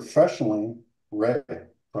personally, professionally, Rey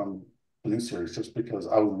from the new series, just because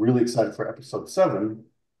I was really excited for episode 7,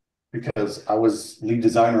 because I was lead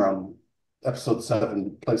designer on episode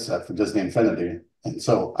 7 playset for Disney Infinity. And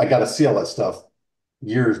so I got to see all that stuff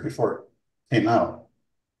years before it came out.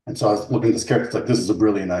 And so I was looking at this character, like, this is a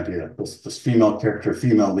brilliant idea. This female character,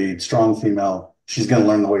 female lead, strong female, she's going to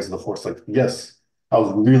learn the ways of the Force. Like, yes, I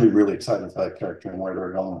was really, really excited for that character and where they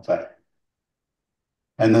were going with that.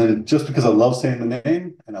 And then just because I love saying the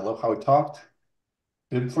name and I love how he talked,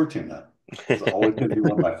 Bib Fortuna is always going to be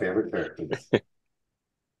one of my favorite characters.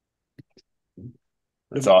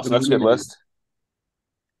 That's awesome. That's a good list.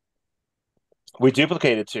 We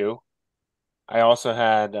duplicated 2. I also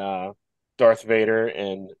had Darth Vader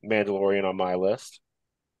and Mandalorian on my list.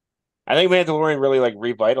 I think Mandalorian really like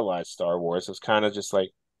revitalized Star Wars. It was kind of just like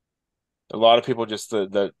a lot of people just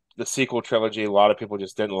the sequel trilogy, a lot of people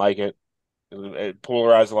just didn't like it. It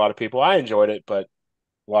polarized a lot of people. I enjoyed it, but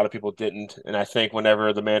a lot of people didn't. And I think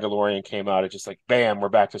whenever The Mandalorian came out, it just like, bam, we're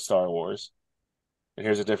back to Star Wars. And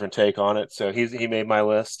here's a different take on it. So he made my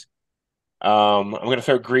list. I'm gonna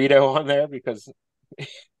throw Greedo on there because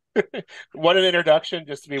what an introduction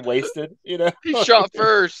just to be wasted, you know. He shot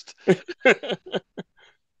first.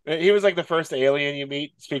 He was like the first alien you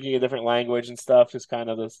meet speaking a different language and stuff. Just kind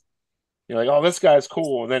of this, you're like, oh, this guy's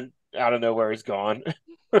cool, and then out of nowhere he's gone.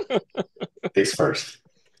 Face first,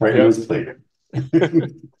 right into his plate.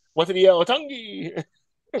 What's the yellow tonguey?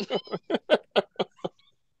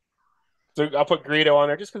 So I'll put Greedo on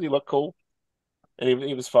there just because he looked cool and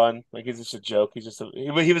he was fun. Like he's just a joke. He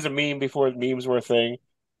was a meme before memes were a thing.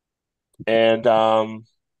 And I'm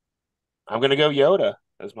gonna go Yoda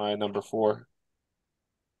as my number 4.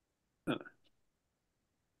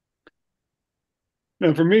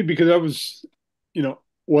 Now, for me, because I was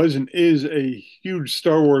and is a huge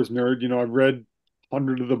Star Wars nerd. I've read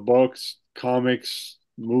 100 of the books, comics,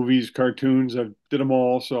 movies, cartoons. I've did them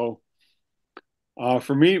all. So,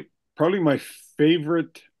 for me, probably my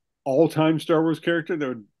favorite all-time Star Wars character that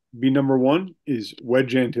would be number 1 is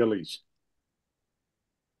Wedge Antilles.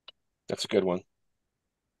 That's a good one.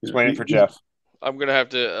 Just waiting for Jeff. I'm gonna have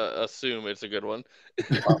to assume it's a good one.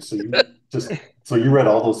 Wow, so you read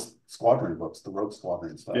all those Squadron books, the Rogue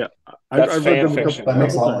Squadron stuff. Yeah, that's fan fiction. That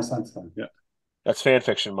makes a lot more sense then. Yeah, that's fan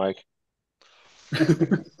fiction, Mike.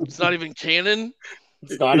 It's not even canon.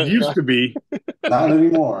 It used to be. Not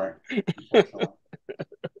anymore.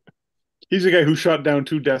 He's the guy who shot down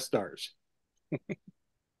 2 Death Stars.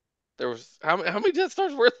 There was how many Death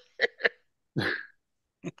Stars were there?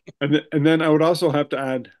 And then I would also have to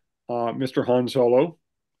add Mr. Han Solo.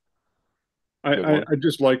 I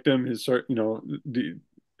just liked him.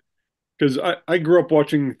 Because I grew up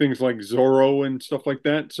watching things like Zorro and stuff like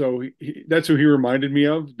that. So that's who he reminded me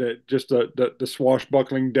of. That just the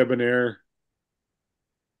swashbuckling debonair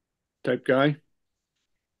type guy.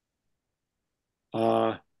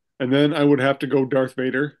 And then I would have to go Darth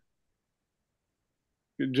Vader.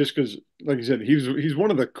 Just because, like I said, he's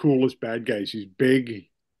one of the coolest bad guys. He's big.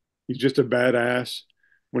 He's just a badass.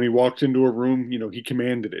 When he walks into a room, he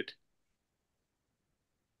commanded it.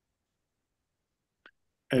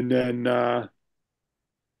 And then I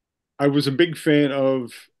was a big fan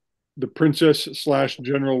of the Princess /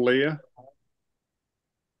 General Leia.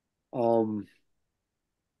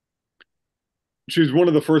 She was one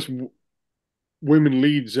of the first women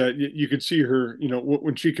leads that you could see her.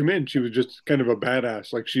 When she came in, she was just kind of a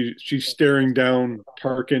badass. Like she's staring down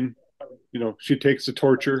Tarkin. She takes the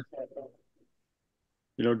torture.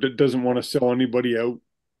 Doesn't want to sell anybody out.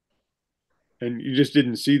 And you just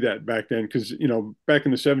didn't see that back then because, back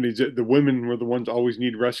in the 70s, the women were the ones always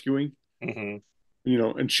need rescuing, and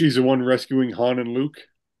she's the one rescuing Han and Luke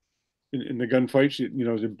in the gunfight. She,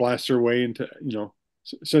 blasts her way into,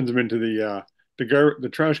 sends them into the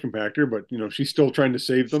trash compactor, but, she's still trying to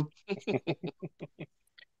save them.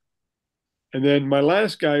 And then my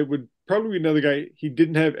last guy would probably be another guy. He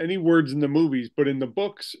didn't have any words in the movies, but in the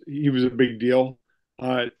books, he was a big deal.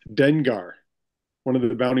 Dengar, one of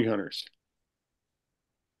the bounty hunters.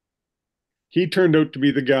 He turned out to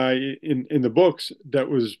be the guy in the books that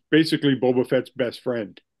was basically Boba Fett's best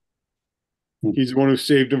friend. He's the one who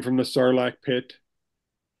saved him from the Sarlacc pit.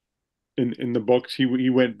 In the books, he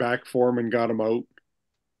went back for him and got him out.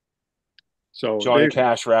 So Johnny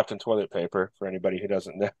Cash wrapped in toilet paper, for anybody who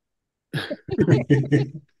doesn't know.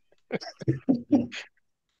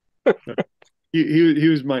 he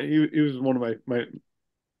was one of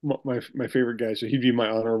my favorite guys, so he'd be my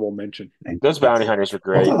honorable mention. Those bounty hunters are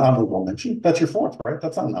great. That's an honorable mention. That's your fourth, right?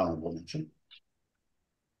 That's not an honorable mention.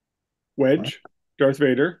 Wedge, right. Darth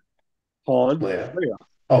Vader, Han, Leia.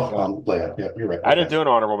 Oh, Leia. Yeah, you're right. I didn't do an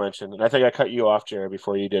honorable mention, and I think I cut you off, Jared,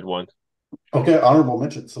 before you did one. Okay, honorable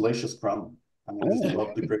mention, Salacious Crumb. I just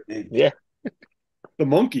love the great name. Yeah. The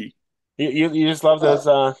monkey. You just love those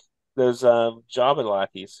Jabba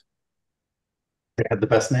lackeys. They had the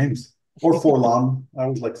best names. Or Forlon. I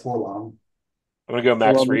always like Forlon. I'm gonna go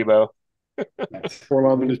Max Rebo.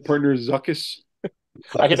 Forlon and his partner Zuckuss.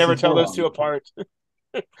 I can never tell those two apart.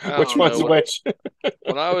 Which one's which?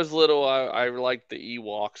 When I was little, I liked the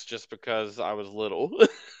Ewoks just because I was little.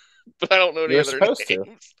 But I don't know any other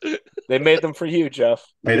names. They made them for you, Jeff.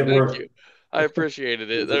 Made it work. Thank you. I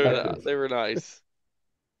appreciated it. They were nice.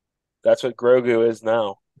 That's what Grogu is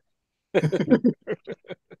now.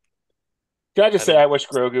 Can I just say I wish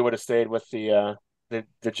Grogu would have stayed with the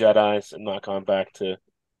Jedis and not gone back to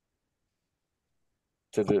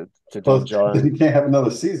Din Djarin. He can't have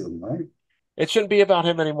another season, right? It shouldn't be about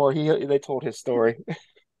him anymore. They told his story.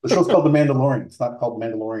 The show's called The Mandalorian. It's not called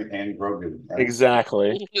Mandalorian and Grogu. Right?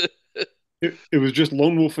 Exactly. It was just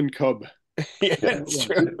Lone Wolf and Cub. Yeah, that's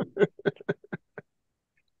true.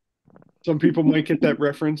 Some people might get that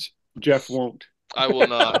reference. Jeff won't. I will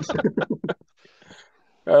not.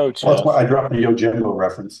 Oh, Jeff. Well, that's why I dropped the Yojimbo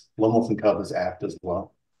reference. Lone Wolf and Cub is apt as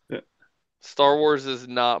well. Yeah. Star Wars is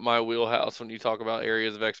not my wheelhouse when you talk about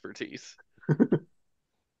areas of expertise.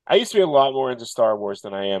 I used to be a lot more into Star Wars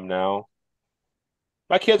than I am now.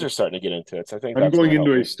 My kids are starting to get into it, so I think I'm going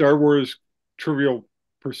into a Star Wars Trivial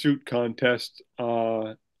Pursuit contest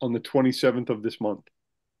on the 27th of this month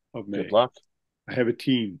of May. Good luck. I have a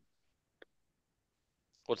team.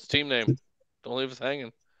 What's the team name? Don't leave us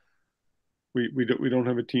hanging. We don't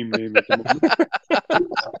have a team name at the moment.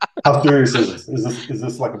 How serious is this? Is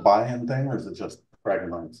this like a buy-in thing, or is it just bragging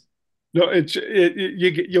rights? No,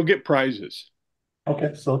 you'll get prizes.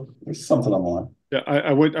 Okay, so there's something on the line. Yeah,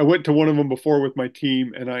 I went to one of them before with my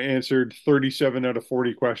team, and I answered 37 out of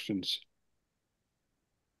 40 questions.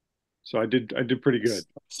 So I did pretty good.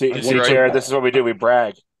 See, Jared, this is what we do. We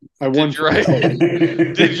brag. Did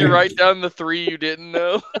you write down the 3 you didn't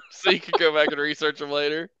know so you could go back and research them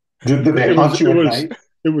later? Did they haunt you at night?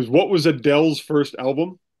 It was what was Adele's first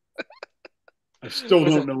album? I still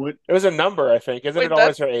don't know it. It was a number, I think. Isn't it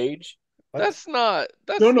always her age? That's not.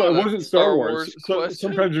 No, it wasn't Star Wars. So,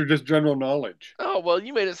 sometimes they're just general knowledge. Oh, well,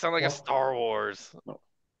 you made it sound like a Star Wars. No.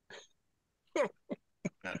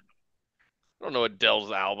 I don't know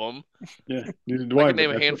Adele's album. Yeah, neither do I. I can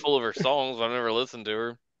name a handful of her songs. I've never listened to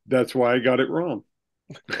her. That's why I got it wrong.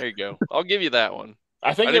 There you go. I'll give you that one.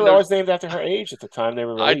 I think they were always named after her age at the time they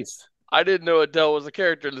were released. I didn't know Adele was a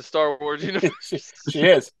character in the Star Wars universe. She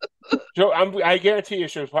is. I guarantee you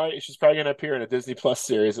she's probably going to appear in a Disney Plus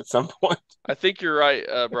series at some point. I think you're right,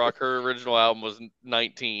 Brock. Her original album was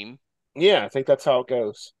 19. Yeah, I think that's how it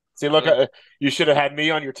goes. See, look, you should have had me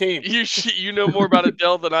on your team. You know more about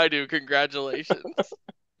Adele than I do. Congratulations.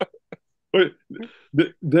 But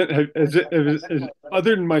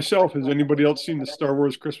other than myself, has anybody else seen the Star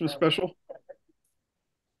Wars Christmas special?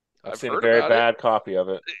 I've seen a very bad copy of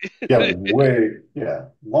it.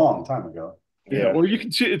 Long time ago. Yeah, well, you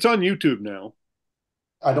can see it's on YouTube now.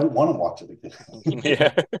 I don't want to watch it again.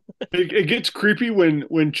 Yeah, it gets creepy when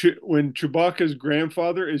Chewbacca's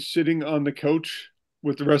grandfather is sitting on the couch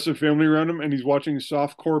with the rest of the family around him, and he's watching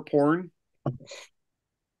softcore porn.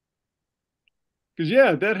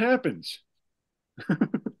 Because that happens.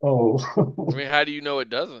 Oh, I mean, how do you know it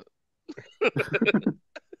doesn't?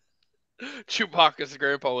 Chewbacca's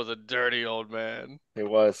grandpa was a dirty old man. It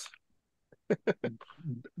was.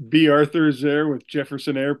 B. Arthur's there with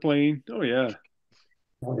Jefferson Airplane. Oh yeah.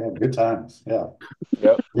 Good times. Yeah.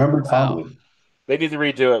 Yep. Remembered fondly. They need to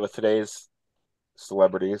redo it with today's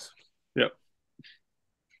celebrities. Yep.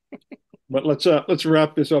 But let's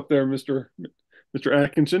wrap this up there, Mr.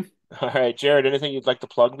 Atkinson. All right, Jared, anything you'd like to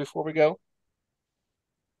plug before we go?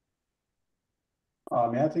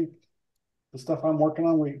 I think the stuff I'm working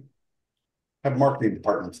on, we have marketing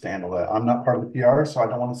departments to handle that. I'm not part of the PR, so I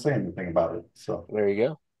don't want to say anything about it. So there you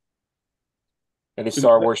go. Any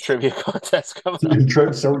Star Wars trivia contests coming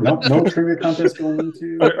up? So no trivia contest going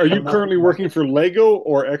into. Are you currently working for Lego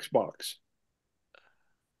or Xbox?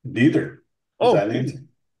 Neither. Oh,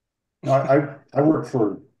 no, I work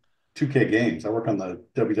for 2K Games. I work on the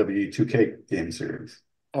WWE 2K game series.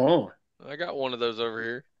 Oh, I got one of those over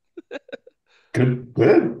here.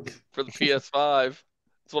 Good. For the PS5.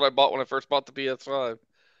 That's what I bought when I first bought the PS5.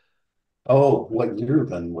 Oh, what year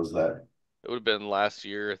then was that? It would have been last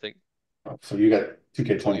year, I think. So you got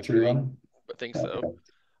 2K23 running? I think so.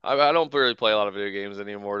 I don't really play a lot of video games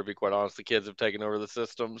anymore, to be quite honest. The kids have taken over the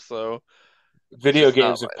system, so video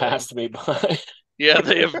games have passed me by. Yeah,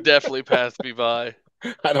 they have definitely passed me by.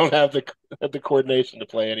 I don't have the coordination to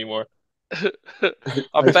play anymore.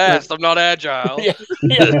 I'm fast. I'm not agile. Yeah.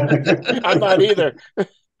 I'm not either.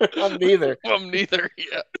 I'm neither.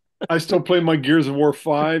 Yeah. I still play my Gears of War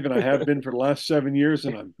 5, and I have been for the last 7 years,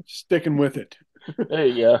 and I'm sticking with it. There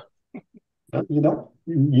you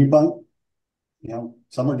go.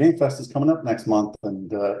 Summer Game Fest is coming up next month,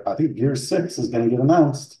 and I think Gears 6 is going to get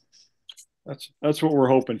announced. That's what we're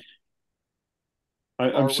hoping.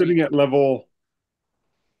 I'm sitting at level.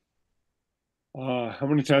 How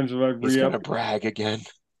many times have I re-upped? He's gonna brag again.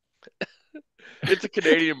 It's a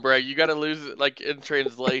Canadian brag. You got to lose it, like in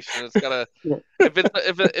translation. It's gotta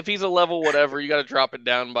if he's a level whatever, you got to drop it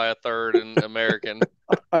down by a third in American.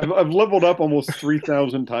 I've leveled up almost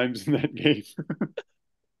 3,000 times in that game.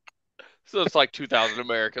 So it's like 2,000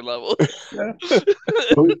 American level. Yeah.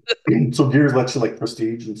 So Gears lets you like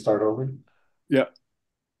prestige and start over. Yeah.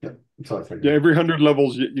 Yeah. So I figured. Yeah. Every 100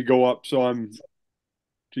 levels you go up. So I'm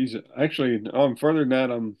further than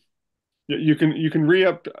that. You can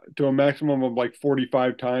re-up to a maximum of like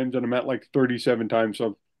 45 times, and I'm at like 37 times.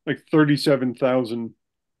 So like 37,000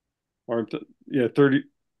 or 30.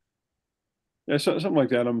 Yeah, something like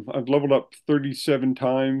that. I've leveled up 37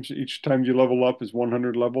 times. Each time you level up is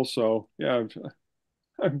 100 levels. So yeah,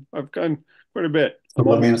 I've gone quite a bit. So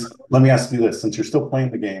let me ask you this: since you're still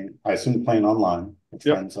playing the game, I assume you're playing online with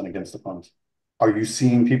Yep. friends and against opponents. Are you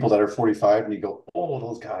seeing people that are 45 and you go, "Oh,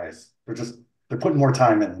 those guys, they're putting more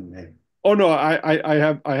time in than me"? Oh no,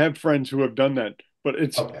 I have friends who have done that, but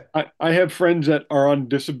it's Okay. I have friends that are on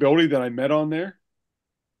disability that I met on there,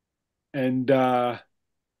 and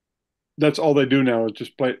that's all they do now is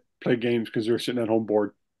just play games because they're sitting at home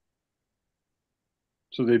bored.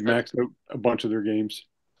 So they've maxed out a bunch of their games.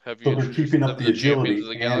 Have you they're keeping up the agility Champions of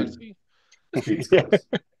the Galaxy? Speed skills.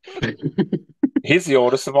 He's the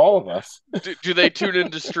oldest of all of us. Do they tune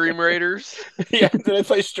into Stream Raiders? Yeah, do they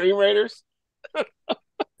play Stream Raiders?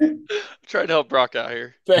 Trying to help Brock out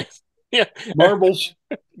here. Thanks. Yeah, Marbles.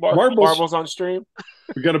 Marbles on stream.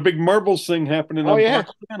 We got a big marbles thing happening on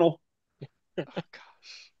Brock's channel. Oh,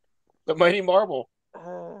 gosh. The Mighty Marble.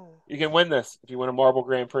 You can win this if you win a Marble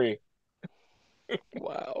Grand Prix.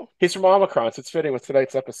 Wow. He's from Omicron, so it's fitting with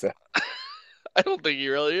tonight's episode. I don't think he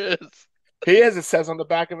really is. He is. It says on the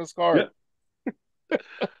back of his card. Yeah.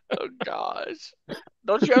 Oh, gosh.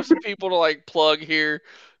 Don't you have some people to, like, plug here?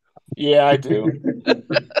 Yeah, I do.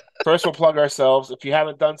 First, we'll plug ourselves. If you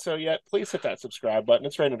haven't done so yet, please hit that subscribe button.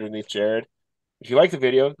 It's right underneath Jared. If you like the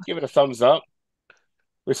video, give it a thumbs up.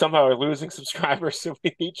 We somehow are losing subscribers, so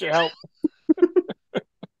we need your help.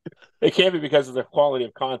 It can't be because of the quality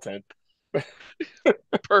of content.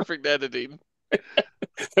 Perfect editing.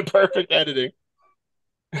 The perfect editing.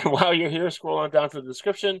 While you're here, scroll on down to the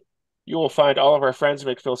description. You will find all of our friends who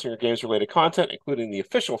make Filsinger Games related content, including the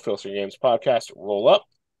official Filsinger Games podcast, Roll Up,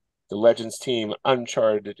 the Legends team,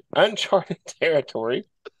 Uncharted Territory,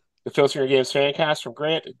 the Filsinger Games Fancast from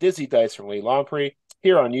Grant, Dizzy Dice from Lee Lamprey.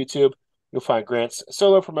 Here on YouTube, you'll find Grant's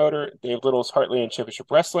solo promoter, Dave Little's Heartland Championship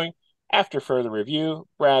Wrestling. After further review,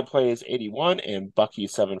 Brad Plays 81 and Bucky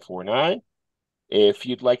 749. If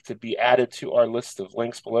you'd like to be added to our list of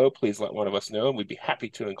links below, please let one of us know, and we'd be happy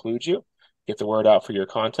to include you. Get the word out for your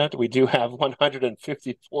content. We do have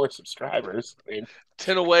 154 subscribers.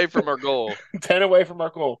 10 away from our goal. 10 away from our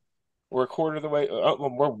goal. We're a quarter of the way.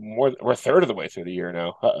 We're a third of the way through the year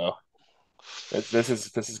now. Uh-oh. This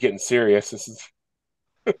is getting serious. This is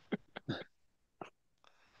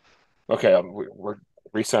okay. We're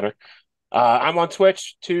recenter. I'm on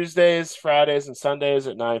Twitch Tuesdays, Fridays, and Sundays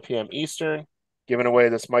at 9 p.m. Eastern, giving away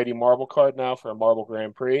this Mighty Marble card now for a Marble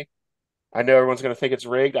Grand Prix. I know everyone's going to think it's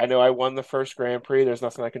rigged. I know I won the first Grand Prix. There's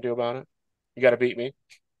nothing I can do about it. You got to beat me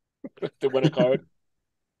to win a card.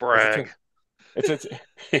 Brag. It's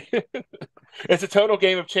it's a total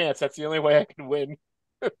game of chance. That's the only way I can win.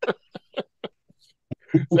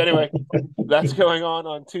 So anyway, that's going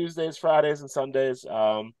on Tuesdays, Fridays, and Sundays.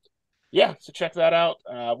 Yeah, so check that out.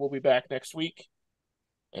 We'll be back next week,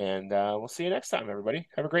 and we'll see you next time, everybody.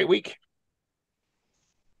 Have a great week.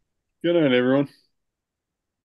 Good night, everyone.